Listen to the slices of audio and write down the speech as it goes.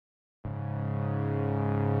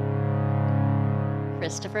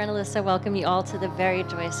Christopher and Alyssa welcome you all to the very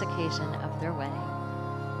joyous occasion of their wedding.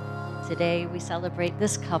 Today, we celebrate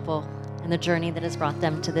this couple and the journey that has brought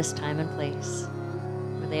them to this time and place,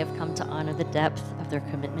 where they have come to honor the depth of their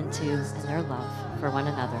commitment to and their love for one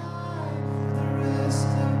another.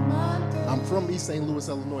 I'm from East St. Louis,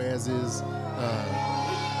 Illinois, as is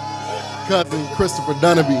cousin Christopher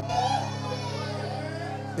Dunnaby.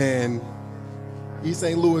 And East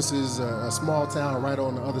St. Louis is a small town right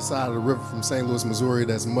on the other side of the river from St. Louis, Missouri,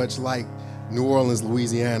 that's much like New Orleans,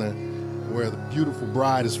 Louisiana, where the beautiful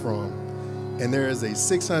bride is from. And there is a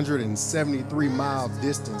 673-mile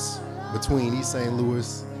distance between East St.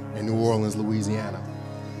 Louis and New Orleans, Louisiana.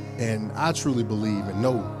 And I truly believe and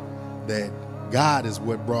know that God is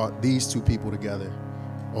what brought these two people together.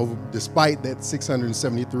 Despite that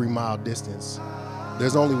 673-mile distance,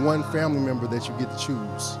 there's only one family member that you get to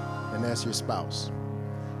choose, and that's your spouse.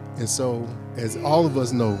 And so, as all of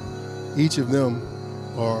us know, each of them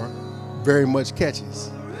are very much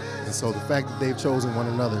catches. And so the fact that they've chosen one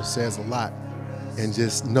another says a lot. And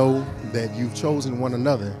just know that you've chosen one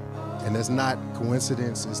another, and that's not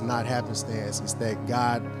coincidence, it's not happenstance, it's that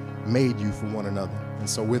God made you for one another. And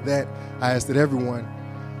so with that, I ask that everyone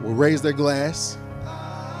will raise their glass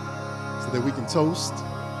so that we can toast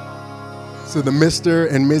to the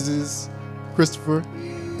Mr. and Mrs. Christopher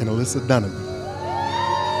and Alyssa Dunnaby.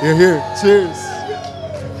 Here, here, cheers.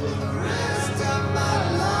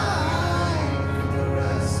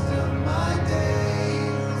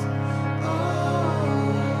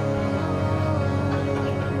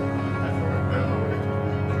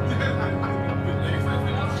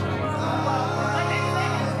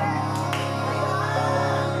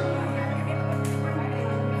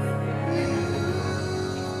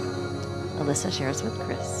 Alyssa shares with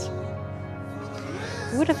Chris.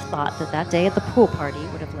 Who would have thought that that day at the pool party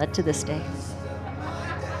would have led to this day?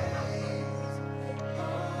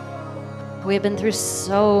 We have been through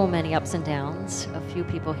so many ups and downs. A few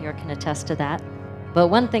people here can attest to that. But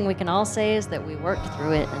one thing we can all say is that we worked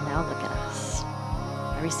through it, and now look at us.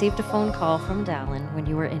 I received a phone call from Dallin when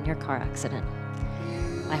you were in your car accident.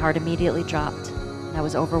 My heart immediately dropped, and I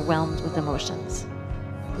was overwhelmed with emotions.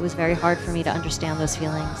 It was very hard for me to understand those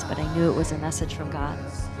feelings, but I knew it was a message from God.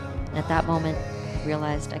 And at that moment, I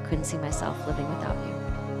realized I couldn't see myself living without you.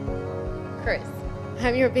 Chris,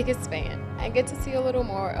 I'm your biggest fan. I get to see a little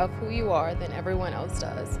more of who you are than everyone else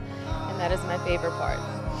does, and that is my favorite part.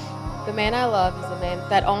 The man I love is a man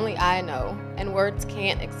that only I know, and words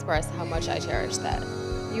can't express how much I cherish that.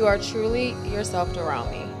 You are truly yourself around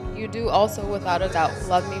me. You do also, without a doubt,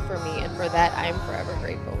 love me for me, and for that I am forever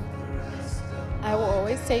grateful. I will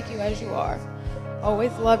always take you as you are,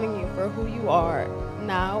 always loving you for who you are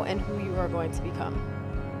now and who you are going to become.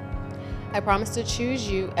 I promise to choose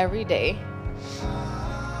you every day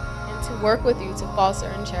and to work with you to foster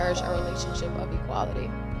and cherish a relationship of equality.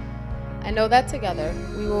 I know that together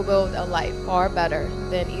we will build a life far better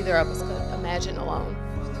than either of us could imagine alone.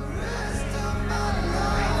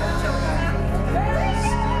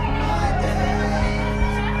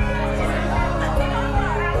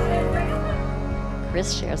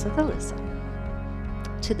 Chris shares with Alyssa.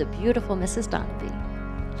 To the beautiful Mrs. Donnaby.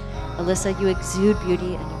 Alyssa, you exude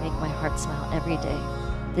beauty and you make my heart smile every day.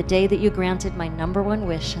 The day that you granted my #1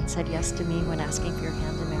 wish and said yes to me when asking for your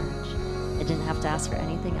hand in marriage, I didn't have to ask for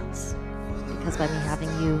anything else, because by me having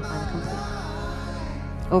you, I'm complete.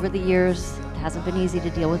 Over the years, it hasn't been easy to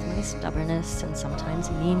deal with my stubbornness and sometimes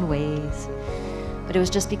mean ways, but it was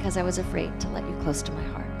just because I was afraid to let you close to my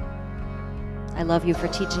heart. I love you for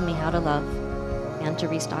teaching me how to love, and to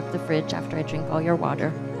restock the fridge after I drink all your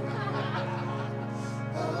water.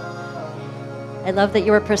 I love that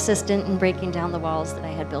you were persistent in breaking down the walls that I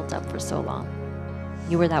had built up for so long.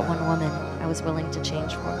 You were that one woman I was willing to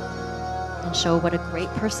change for, and show what a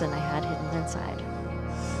great person I had hidden inside.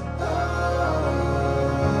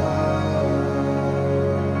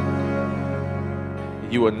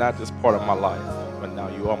 You are not just part of my life, but now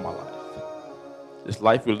you are my life. This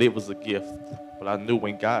life we live was a gift, but I knew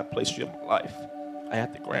when God placed you in my life, I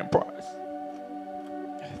had the grand prize.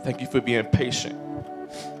 Thank you for being patient.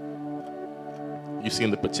 You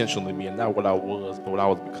seen the potential in me, and not what I was, but what I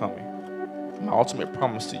was becoming. My ultimate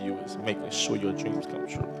promise to you is making sure your dreams come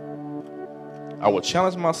true. I will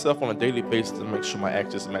challenge myself on a daily basis to make sure my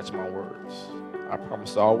actions match my words. I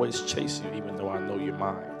promise to always chase you, even though I know you're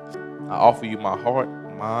mine. I offer you my heart,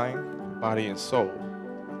 mind, body, and soul.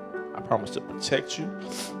 I promise to protect you,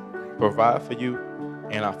 provide for you,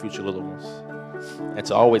 and our future little ones. And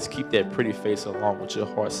to always keep that pretty face along with your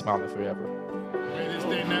heart smiling forever. That's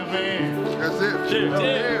it. Cheers.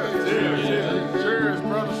 Cheers. Cheers. Cheers,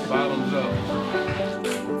 brother. Bottoms up.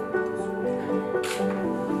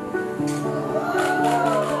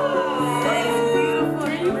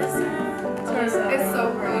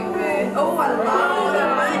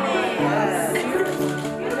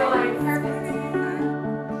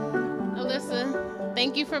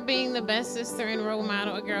 Thank you for being the best sister and role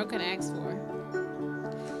model a girl could ask for.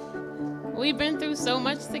 We've been through so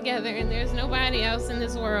much together, and there's nobody else in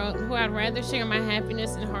this world who I'd rather share my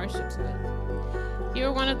happiness and hardships with.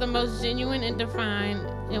 You're one of the most genuine and defined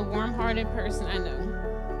and warm-hearted person I know.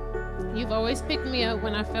 You've always picked me up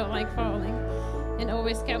when I felt like falling and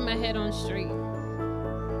always kept my head on straight.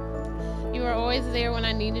 You were always there when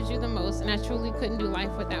I needed you the most, and I truly couldn't do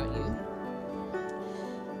life without you.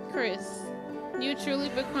 Chris, you truly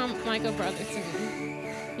become like a brother to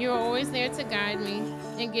me. You are always there to guide me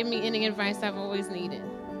and give me any advice I've always needed.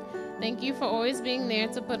 Thank you for always being there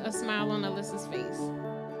to put a smile on Alyssa's face.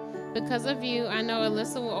 Because of you, I know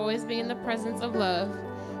Alyssa will always be in the presence of love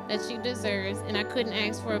that she deserves, and I couldn't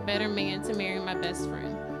ask for a better man to marry my best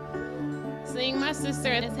friend. Seeing my sister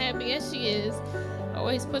as happy as she is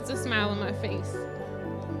always puts a smile on my face.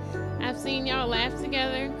 I've seen y'all laugh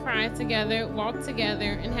together, cry together, walk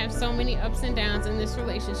together, and have so many ups and downs in this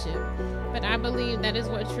relationship, but I believe that is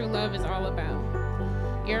what true love is all about.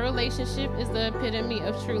 Your relationship is the epitome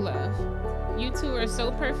of true love. You two are so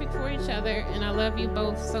perfect for each other, and I love you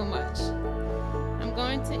both so much. I'm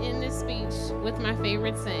going to end this speech with my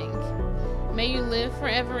favorite saying. May you live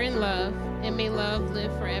forever in love, and may love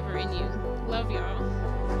live forever in you. Love y'all.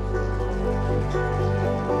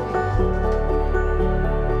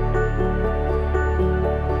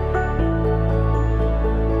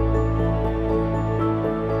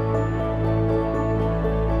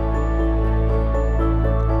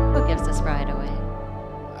 Who gives this ride away?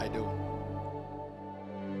 I do.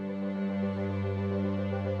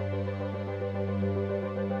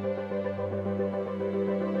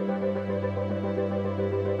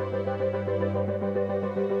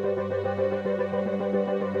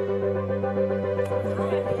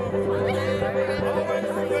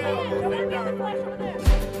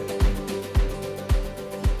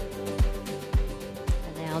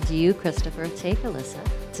 And now do you, Christopher, take Alyssa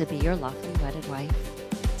to be your lawfully wedded wife,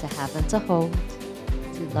 to have and to hold,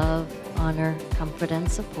 to love, honor, comfort,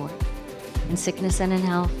 and support, in sickness and in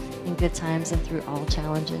health, in good times and through all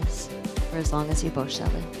challenges, for as long as you both shall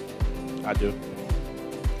live. I do.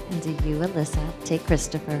 And do you, Alyssa, take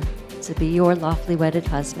Christopher to be your lawfully wedded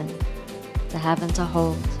husband, to have and to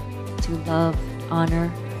hold, to love,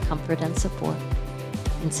 honor, comfort, and support,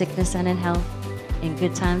 in sickness and in health, in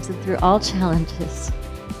good times and through all challenges,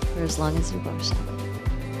 for as long as you both shall live.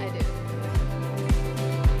 I do.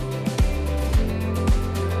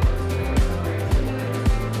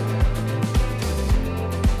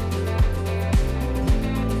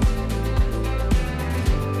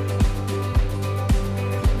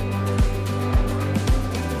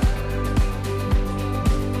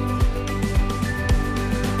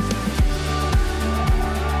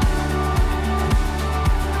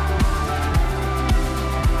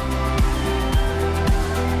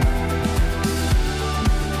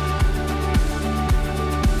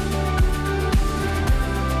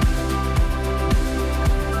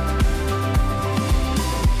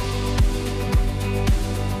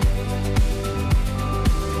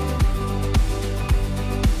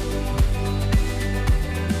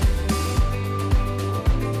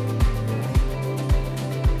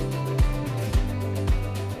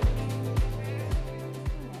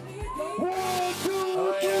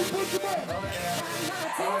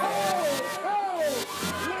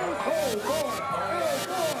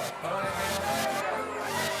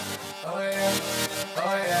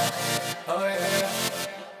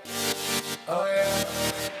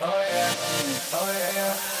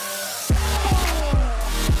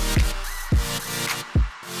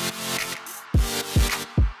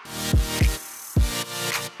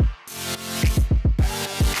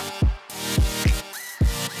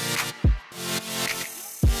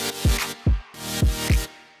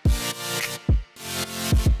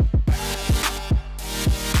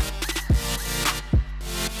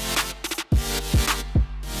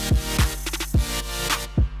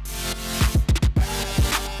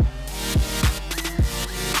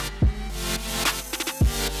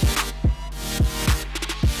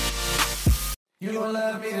 You gon'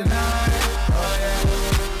 love me tonight. Oh yeah.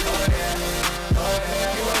 Oh yeah. Oh yeah.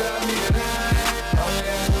 You gon' love me tonight. Oh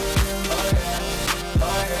yeah. Oh yeah.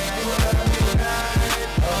 Oh yeah. You gon' love me tonight.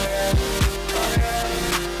 Oh yeah. Oh yeah.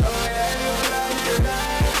 Oh yeah. You gon' love me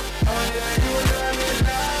tonight. Oh yeah. You gon' love me tonight. Oh yeah. You gon' love me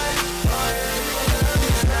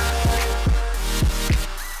tonight.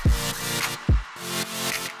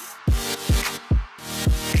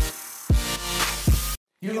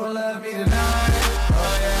 You gon' love me tonight. Oh yeah. You gon'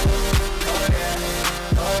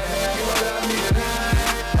 love me tonight.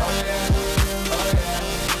 Oh yeah. Oh yeah.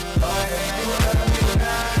 Oh yeah. You gon' love me tonight. Oh yeah. Oh yeah. Oh yeah. You gon' love me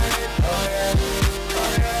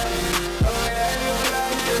tonight.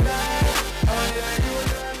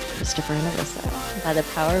 Christopher and Alyssa. By the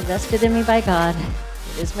power vested in me by God,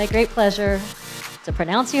 it is my great pleasure to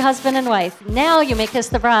pronounce you husband and wife. Now you may kiss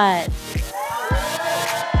the bride.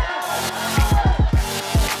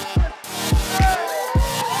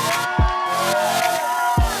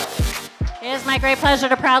 It is my great pleasure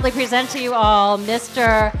to proudly present to you all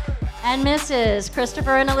Mr. and Mrs.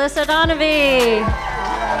 Christopher and Alyssa Donovan.